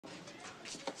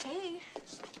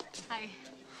Hi.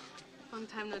 Long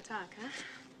time no talk, huh?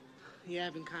 Yeah,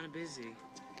 I've been kind of busy.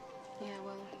 Yeah,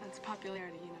 well, that's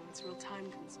popularity, you know. It's real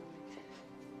time-consuming.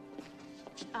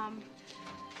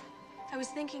 I was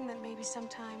thinking that maybe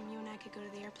sometime you and I could go to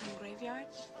the airplane graveyard.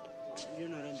 You're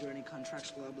not under any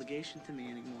contractual obligation to me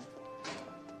anymore.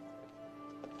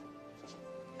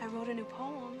 I wrote a new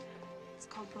poem. It's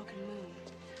called Broken Moon.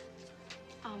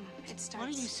 It starts... Why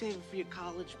don't you save it for your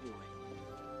college boy?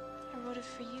 I wrote it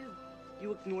for you.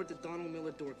 You ignored the Donald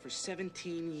Miller Dork for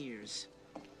 17 years.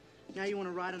 Now you want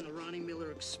to ride on the Ronnie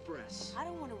Miller Express. I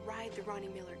don't want to ride the Ronnie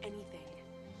Miller anything.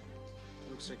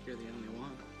 Looks like you're the only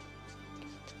one.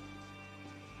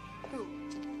 Who?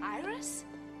 Iris?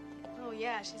 Oh,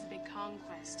 yeah, she's a big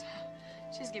conquest.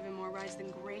 She's given more rides than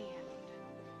Greyhound.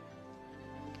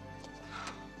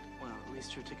 Well, at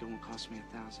least her ticket won't cost me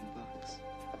 $1,000.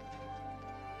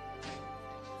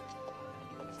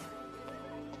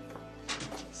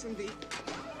 Cindy.